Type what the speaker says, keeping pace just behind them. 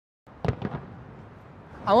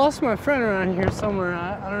I lost my friend around here somewhere.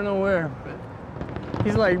 I don't know where, but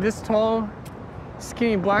he's like this tall,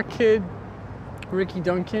 skinny black kid, Ricky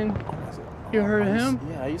Duncan. You heard of him?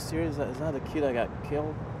 Yeah, are you serious? Is that the kid that got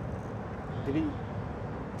killed? I think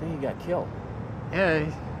he got killed.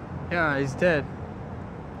 Yeah, he's dead.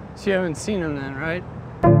 So you haven't seen him then, right?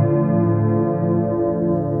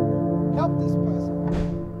 Help this person.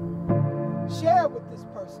 Share with this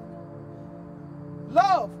person.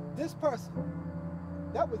 Love this person.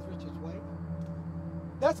 That was Richard's way.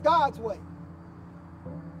 That's God's way.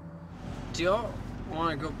 Do y'all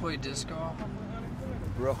want to go play disc golf?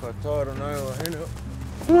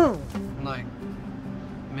 Like,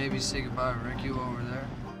 maybe say goodbye to Ricky while we're there?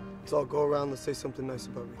 Let's all go around and say something nice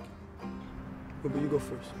about Ricky. But you go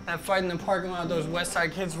first. That fight in the parking lot, those West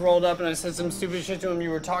Side kids rolled up and I said some stupid shit to them. You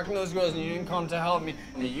were talking to those girls and you didn't come to help me.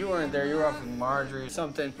 And you weren't there, you were off with Marjorie or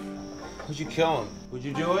something. Would you kill him? Would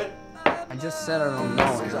you do it? I just said I don't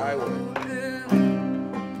know. Because I would.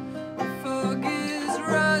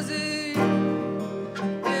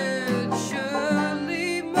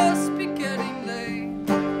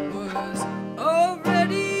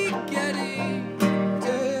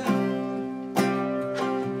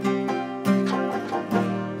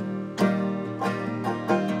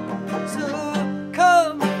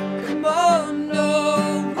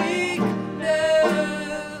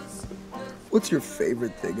 What's your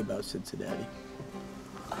favorite thing about Cincinnati?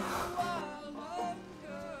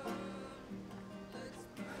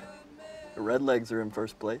 The Redlegs are in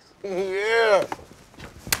first place. Yeah.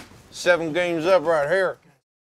 7 games up right here.